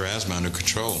you've got your asthma under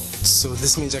control. So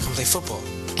this means I can play football.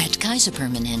 At Kaiser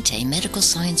Permanente, medical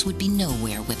science would be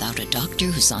nowhere without a doctor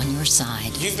who's on your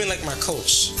side. You've been like my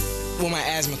coach. Well, my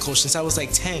asthma coach since I was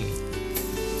like 10.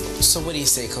 So what do you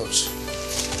say, Coach?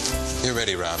 You're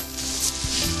ready, Rob.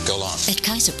 Go long. At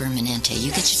Kaiser Permanente,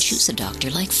 you get to choose a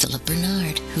doctor like Philip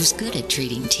Bernard, who's good at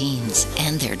treating teens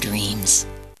and their dreams.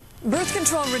 Birth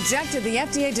control rejected. The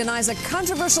FDA denies a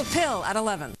controversial pill at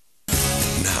 11.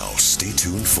 Now, stay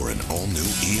tuned for an all-new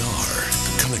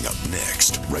ER. Coming up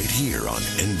next, right here on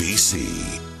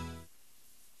NBC.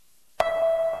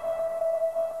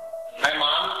 Hi,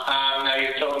 Mom. Now,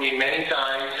 you've told me many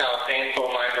times how painful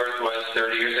my birth was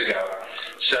 30 years ago.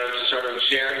 So to sort of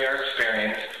share your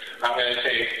experience, I'm going to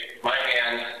take my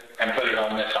hand and put it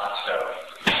on this hot stove.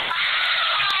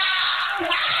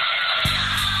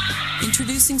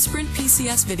 Introducing Sprint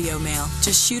PCS Video Mail.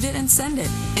 Just shoot it and send it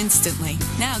instantly.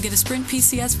 Now get a Sprint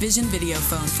PCS Vision Video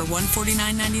Phone for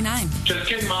 $149.99. Just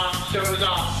kidding, Mom. Stove is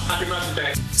off. Happy Mother's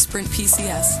Day. Sprint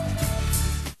PCS.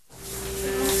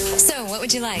 So, what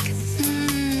would you like?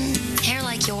 Hair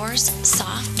like yours,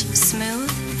 soft,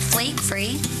 smooth,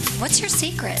 flake-free. What's your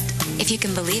secret? If you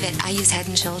can believe it, I use Head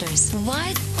 & Shoulders.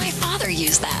 What? My father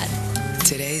used that.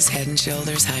 Today's Head &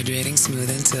 Shoulders hydrating, smooth,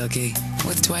 and silky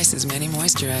with twice as many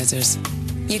moisturizers.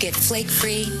 You get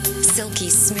flake-free, silky,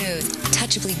 smooth,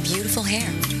 touchably beautiful hair.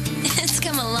 It's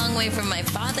come a long way from my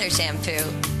father's shampoo.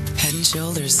 Head &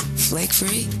 Shoulders,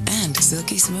 flake-free and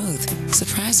silky smooth.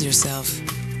 Surprise yourself.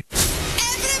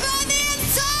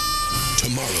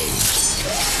 Tomorrow,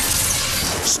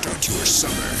 start your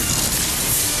summer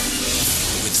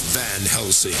with Van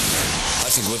Helsing. I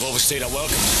think we've overstayed our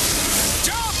welcome.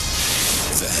 Jump!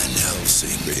 Van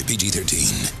Helsing, rated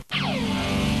PG-13.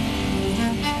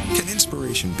 Can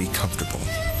inspiration be comfortable?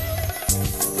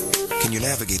 Can you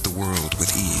navigate the world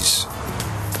with ease?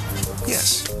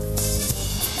 Yes.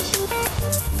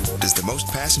 Does the most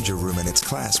passenger room in its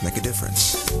class make a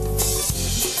difference?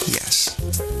 Yes.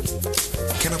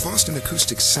 Can a Boston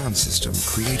Acoustics sound system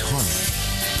create harmony?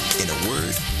 In a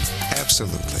word,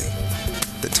 absolutely.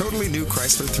 The totally new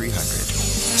Chrysler 300,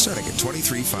 starting at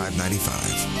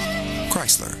 $23,595.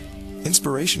 Chrysler.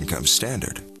 Inspiration comes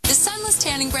standard. The sunless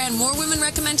tanning brand more women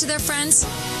recommend to their friends?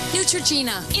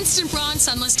 Neutrogena. Instant Bronze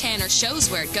Sunless Tanner shows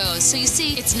where it goes, so you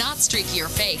see, it's not streaky or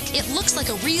fake. It looks like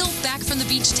a real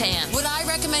back-from-the-beach tan. Would I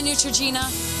recommend Neutrogena?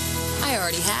 I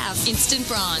already have. Instant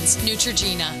Bronze.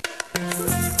 Neutrogena.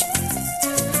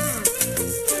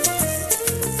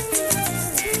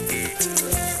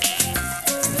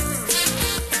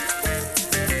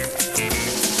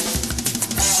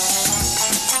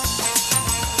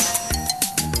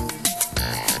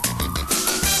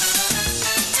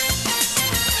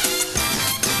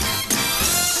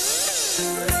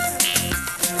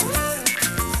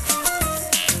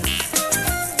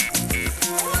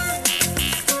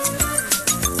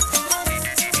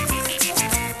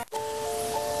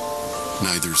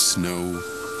 Neither snow,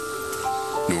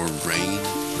 nor rain,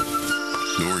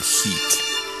 nor heat.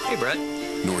 Hey, Brett.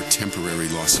 Nor temporary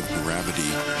loss of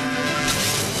gravity,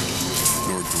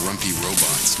 nor grumpy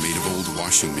robots made of old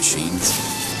washing machines,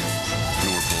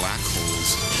 nor black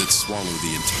holes that swallow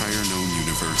the entire known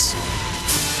universe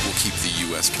will keep the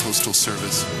U.S. Postal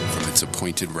Service from its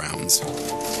appointed rounds.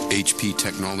 HP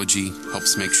technology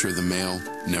helps make sure the mail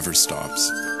never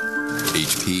stops.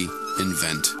 HP,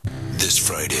 invent. This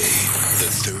Friday, the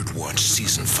Third Watch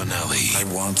season finale. I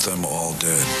want them all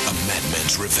dead. A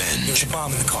madman's revenge. There's a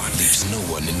bomb in the car. Leaves no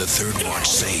one in the Third Watch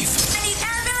safe. I need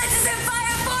ambulances and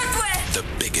fire forthwith! The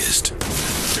biggest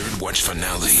Third Watch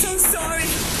finale. I'm so sorry.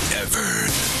 Ever.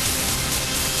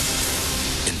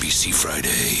 NBC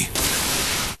Friday.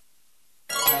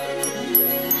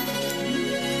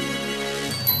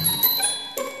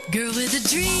 Girl with a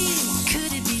dream,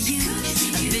 could it be you? A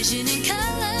vision in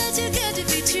color, too good to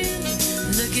be true.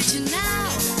 Look at you now,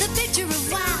 the picture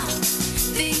of wow.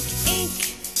 Think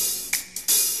ink.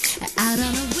 Out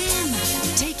on a whim,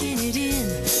 taking it in.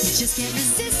 You just can't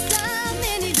resist the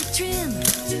mini to trim.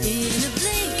 In a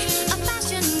blink, a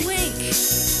fashion wink.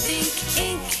 Think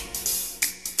ink.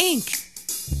 Ink.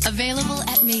 Available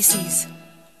at Macy's.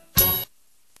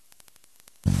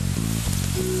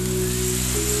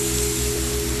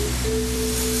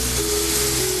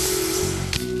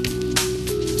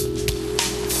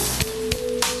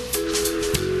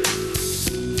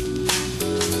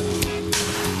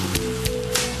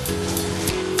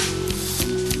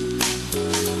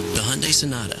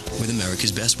 Sonata with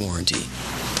America's best warranty.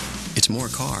 It's more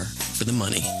car for the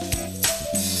money.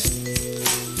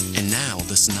 And now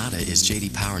the Sonata is J.D.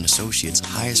 Power & Associates'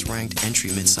 highest ranked entry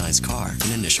midsize car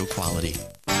in initial quality.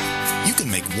 You can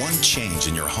make one change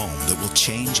in your home that will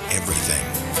change everything.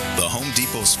 The Home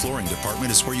Depot's flooring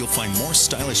department is where you'll find more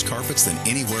stylish carpets than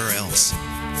anywhere else.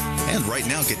 And right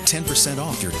now, get 10%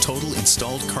 off your total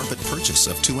installed carpet purchase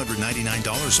of $299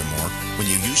 or more when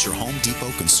you use your Home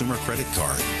Depot consumer credit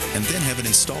card and then have it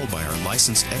installed by our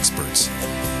licensed experts.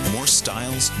 More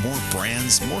styles, more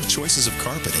brands, more choices of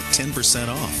carpet at 10%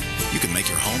 off. You can make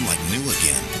your home like new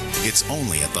again. It's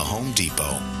only at the Home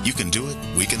Depot. You can do it,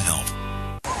 we can help.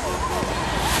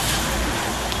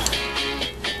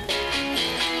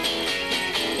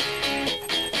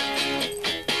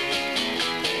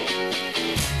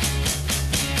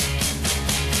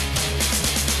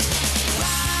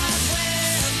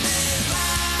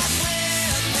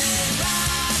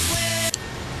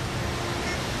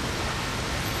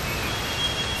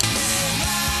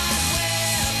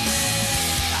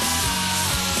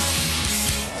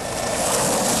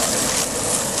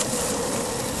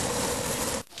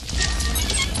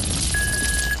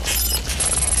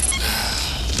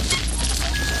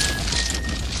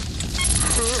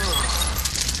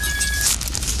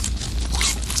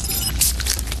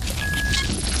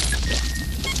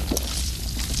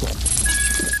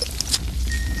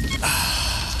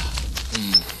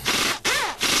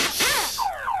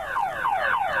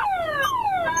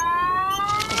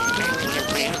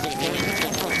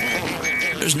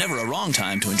 There's never a wrong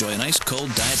time to enjoy a nice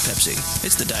cold Diet Pepsi.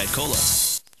 It's the Diet Cola.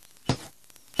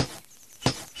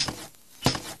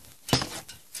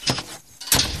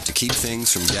 To keep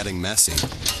things from getting messy,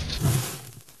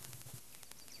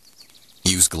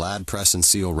 use Glad Press and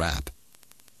Seal Wrap.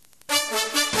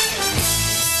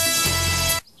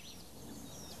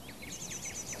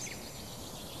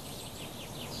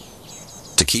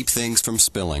 To keep things from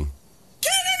spilling,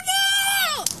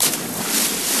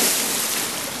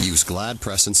 use Glad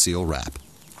Press and Seal Wrap.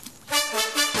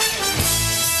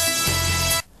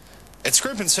 At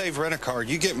Scrimp and Save Rent-A-Car,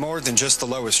 you get more than just the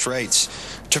lowest rates.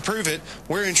 To prove it,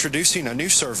 we're introducing a new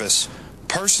service.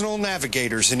 Personal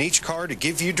navigators in each car to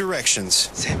give you directions.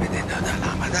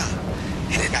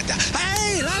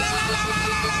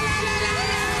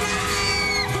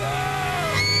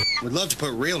 We'd love to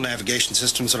put real navigation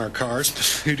systems in our cars, but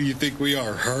who do you think we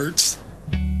are, Hertz?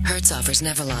 Hertz offers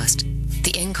Neverlost,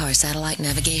 the in-car satellite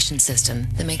navigation system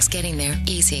that makes getting there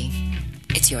easy.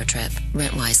 It's your trip.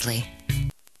 Rent wisely.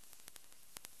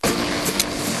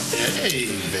 Hey,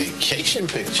 vacation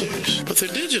pictures. But they're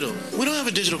digital. We don't have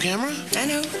a digital camera. I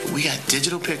know. We got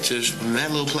digital pictures from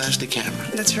that little plastic camera.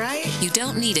 That's right. You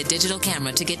don't need a digital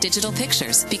camera to get digital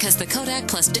pictures because the Kodak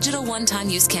Plus Digital One-Time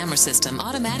Use Camera System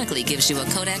automatically gives you a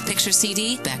Kodak Picture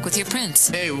CD back with your prints.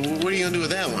 Hey, what are you going to do with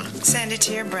that one? Send it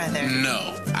to your brother.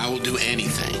 No, I will do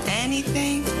anything.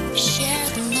 Anything? Share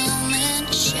the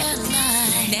moment, share the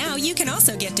light. Now you can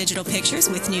also get digital pictures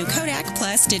with new Kodak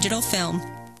Plus Digital Film.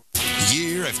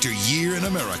 Year after year in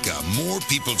America, more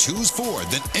people choose Ford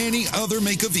than any other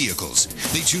make of vehicles.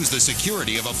 They choose the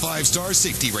security of a 5-star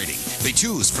safety rating. They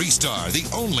choose Freestar, the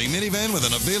only minivan with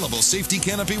an available safety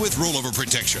canopy with rollover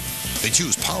protection. They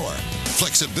choose power,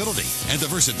 flexibility, and the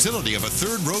versatility of a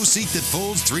third-row seat that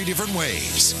folds 3 different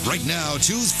ways. Right now,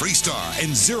 choose Freestar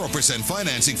and 0%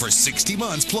 financing for 60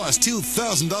 months plus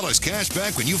 $2,000 cash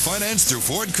back when you finance through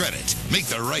Ford Credit. Make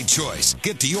the right choice.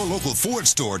 Get to your local Ford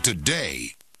store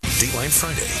today. Dateline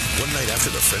Friday. One night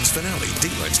after the Friends finale,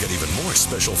 Dateline's got even more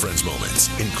special Friends moments,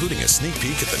 including a sneak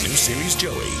peek at the new series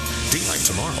Joey. Dateline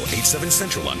tomorrow, 8/7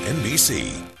 Central on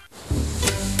NBC.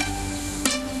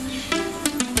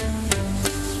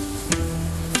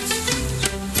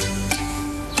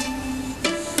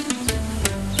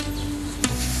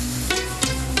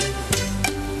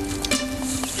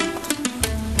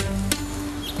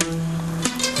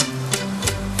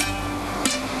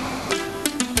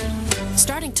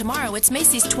 Starting tomorrow, it's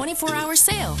Macy's 24-hour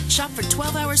sale. Shop for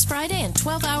 12 hours Friday and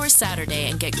 12 hours Saturday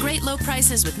and get great low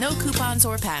prices with no coupons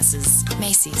or passes.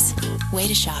 Macy's. Way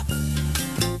to shop.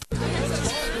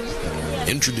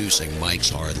 Introducing Mike's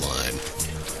Hard Lime.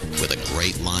 With a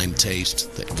great lime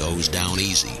taste that goes down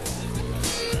easy.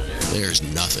 There's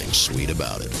nothing sweet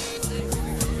about it.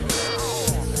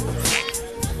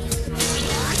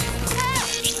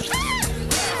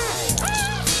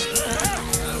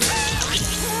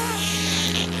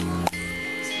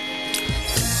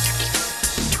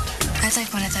 I'd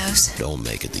like one of those. Don't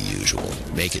make it the usual.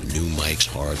 Make it new Mike's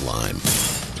Hard Lime.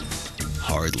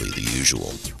 Hardly the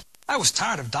usual. I was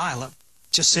tired of dial-up.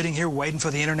 Just sitting here waiting for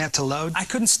the internet to load, I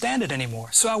couldn't stand it anymore.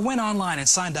 So I went online and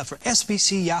signed up for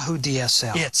SBC Yahoo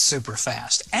DSL. It's super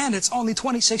fast, and it's only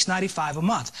 $26.95 a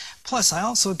month. Plus, I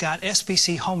also got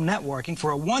SBC Home Networking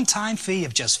for a one-time fee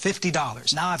of just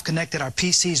 $50. Now I've connected our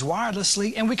PCs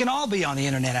wirelessly, and we can all be on the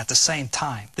internet at the same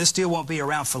time. This deal won't be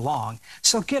around for long,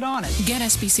 so get on it. Get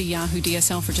SBC Yahoo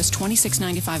DSL for just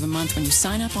 $26.95 a month when you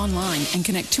sign up online and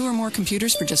connect 2 or more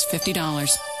computers for just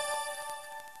 $50.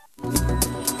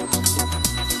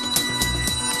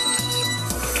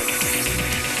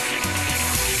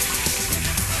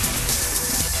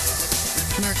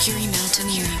 Mercury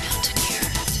Mountaineer.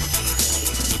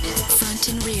 Front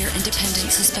and rear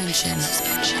independent suspension.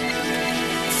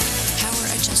 Power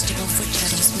adjustable foot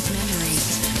pedals with memory.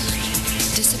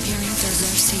 Disappearing third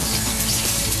row seat.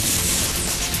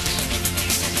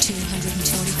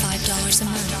 $245 a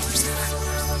month.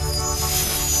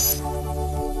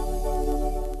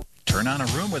 Turn on a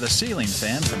room with a ceiling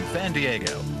fan from Fan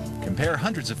Diego. Compare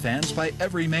hundreds of fans by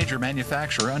every major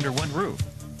manufacturer under one roof.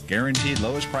 Guaranteed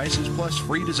lowest prices plus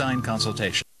free design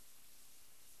consultation.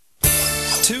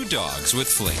 2 dogs with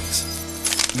fleas.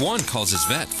 One calls his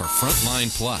vet for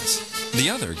Frontline Plus. The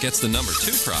other gets the number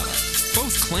 2 product.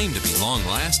 Both claim to be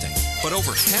long-lasting, but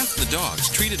over half the dogs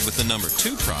treated with the number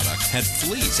 2 product had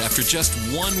fleas after just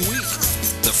 1 week.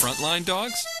 The Frontline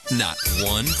dogs? Not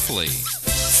one flea.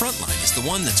 Frontline is the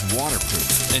one that's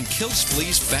waterproof and kills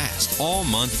fleas fast all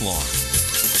month long.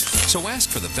 So ask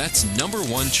for the vet's number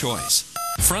 1 choice,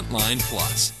 Frontline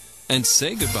Plus, and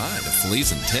say goodbye to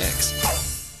fleas and ticks.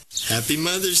 Happy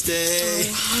Mother's Day.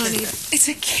 Oh, honey, it's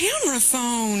a camera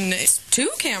phone. It's 2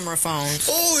 camera phones.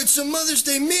 Oh, it's a Mother's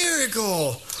Day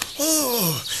miracle.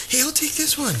 Oh, hey, I'll take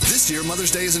this one. This year, Mother's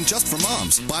Day isn't just for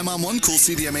moms. Buy Mom one cool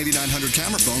CDM 8900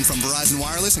 camera phone from Verizon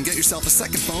Wireless and get yourself a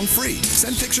second phone free.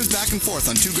 Send pictures back and forth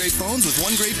on 2 great phones with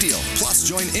 1 great deal. Plus,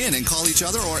 join in and call each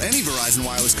other or any Verizon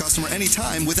Wireless customer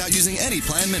anytime without using any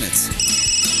planned minutes.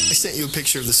 I sent you a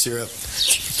picture of the syrup.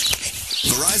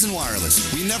 Verizon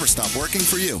Wireless. We never stop working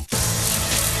for you.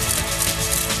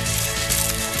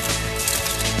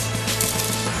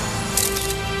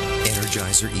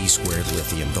 Energizer E-Squared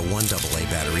Lithium, the 1AA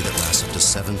battery that lasts up to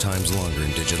 7 times longer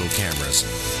in digital cameras.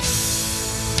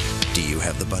 Do you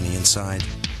have the bunny inside?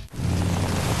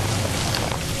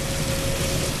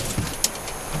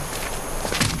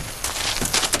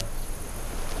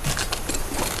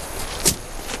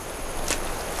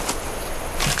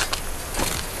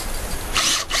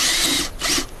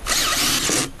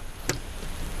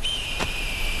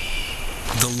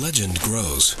 The legend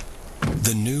grows.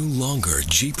 The new, longer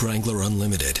Jeep Wrangler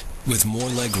Unlimited, with more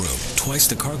legroom, twice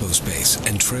the cargo space,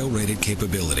 and trail-rated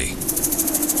capability.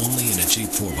 Only in a Jeep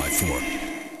 4x4.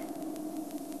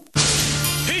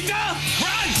 Peter,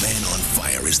 run! Man on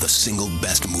Fire is the single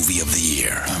best movie of the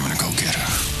year. I'm gonna go get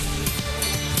her.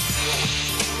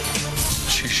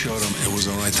 She showed him it was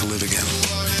all right to live again.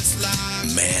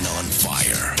 Man on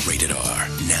Fire, rated R,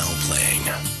 now playing.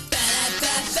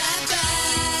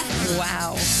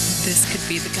 Wow, this could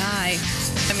be the guy.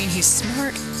 I mean, he's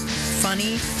smart,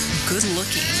 funny, good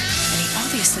looking, and he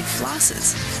obviously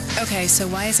flosses. Okay, so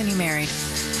why isn't he married?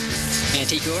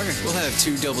 Antique order. We'll have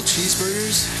 2 double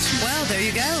cheeseburgers. Well, there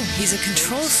you go. He's a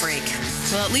control freak.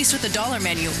 Well, at least with the dollar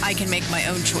menu, I can make my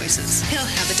own choices. He'll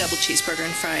have a double cheeseburger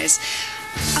and fries.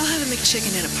 I'll have a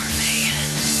McChicken and a parfait.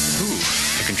 Ooh,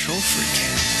 a control freak.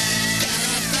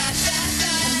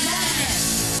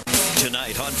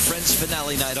 Tonight on Friends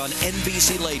Finale Night on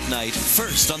NBC Late Night.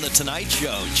 First on The Tonight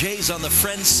Show, Jay's on the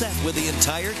Friends set with the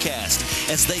entire cast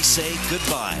as they say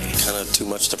goodbye. Kind of too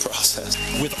much to process.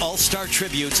 With all-star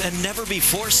tributes and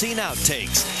never-before-seen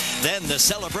outtakes. Then the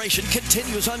celebration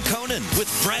continues on Conan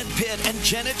with Brad Pitt and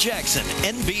Janet Jackson.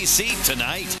 NBC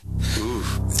Tonight. Ooh.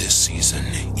 This season,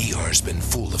 ER's been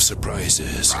full of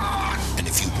surprises. And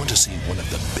if you want to see one of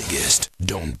the biggest,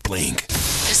 don't blink.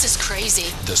 This is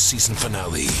crazy. The season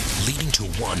finale, leading to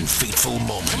one fateful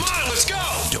moment. Come on, let's go!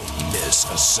 Don't miss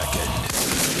a second.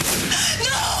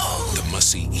 No! The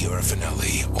must-see ER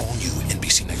finale, all new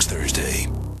NBC next Thursday.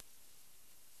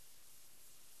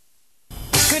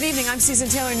 Good evening, I'm Susan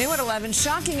Taylor. New at 11,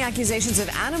 shocking accusations of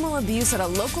animal abuse at a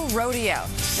local rodeo.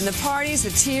 In the parties, the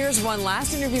tears, one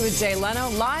last interview with Jay Leno,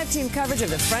 live team coverage of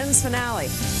the Friends finale,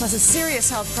 plus a serious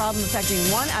health problem affecting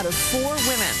 1 out of 4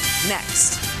 women.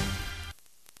 Next.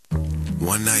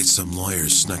 One night, some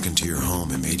lawyers snuck into your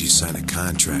home and made you sign a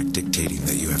contract dictating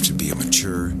that you have to be a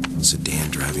mature,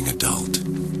 sedan-driving adult.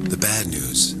 The bad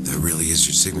news, there really is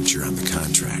your signature on the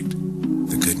contract.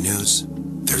 The good news,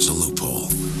 there's a loophole.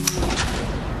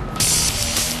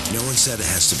 No one said it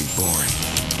has to be boring.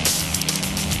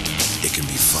 It can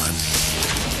be fun.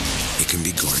 It can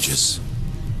be gorgeous.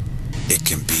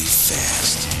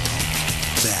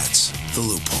 the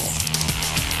loophole.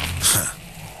 Huh.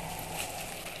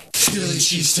 Philly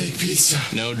cheesesteak pizza.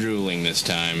 No drooling this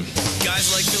time.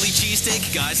 Guys like Philly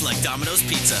cheesesteak, guys like Domino's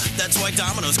Pizza. That's why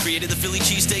Domino's created the Philly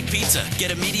cheesesteak pizza.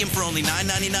 Get a medium for only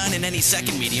 $9.99 and any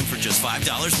second medium for just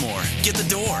 $5 more. Get the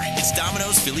door. It's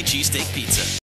Domino's Philly cheesesteak pizza.